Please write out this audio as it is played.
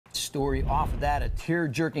story off of that, a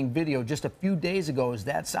tear-jerking video just a few days ago as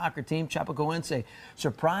that soccer team, Chapecoense,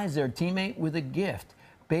 surprised their teammate with a gift,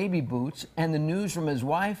 baby boots, and the news from his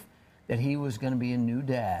wife that he was going to be a new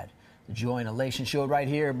dad. The joy and elation showed right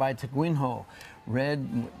here by Taguinho.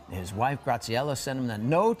 His wife Graciela sent him that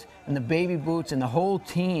note, and the baby boots, and the whole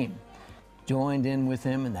team joined in with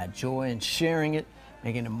him in that joy and sharing it,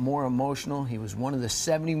 making him more emotional. He was one of the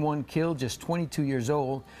 71 killed, just 22 years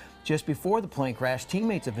old. Just before the plane crash,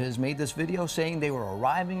 teammates of his made this video saying they were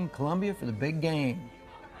arriving in Colombia for the big game.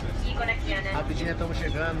 Rapidinho, estamos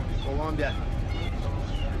chegando, Colômbia.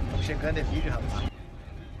 Estamos chegando, é vídeo, rapaz.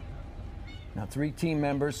 Now, 3 team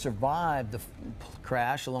members survived the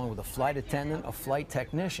crash, along with a flight attendant, a flight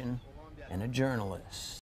technician, and a journalist.